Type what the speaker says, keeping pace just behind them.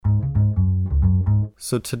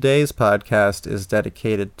So today's podcast is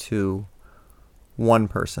dedicated to one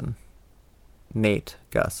person, Nate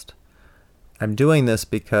Gust. I'm doing this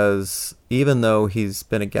because even though he's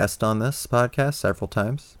been a guest on this podcast several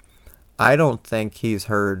times, I don't think he's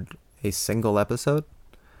heard a single episode.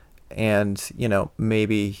 And,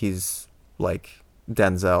 maybe he's like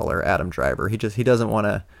Denzel or Adam Driver. He doesn't want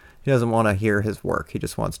to hear his work. He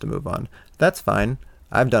just wants to move on. That's fine.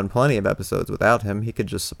 I've done plenty of episodes without him. He could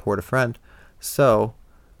just support a friend. So,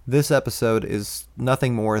 this episode is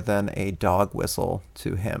nothing more than a dog whistle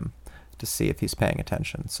to him to see if he's paying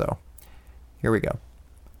attention. So, here we go.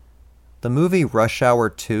 The movie Rush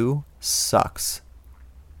Hour 2 sucks.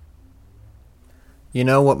 You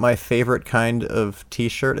know what my favorite kind of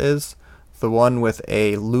t-shirt is? The one with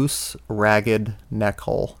a loose, ragged neck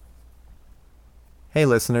hole. Hey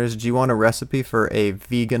listeners, do you want a recipe for a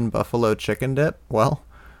vegan buffalo chicken dip? Well,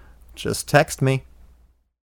 just text me.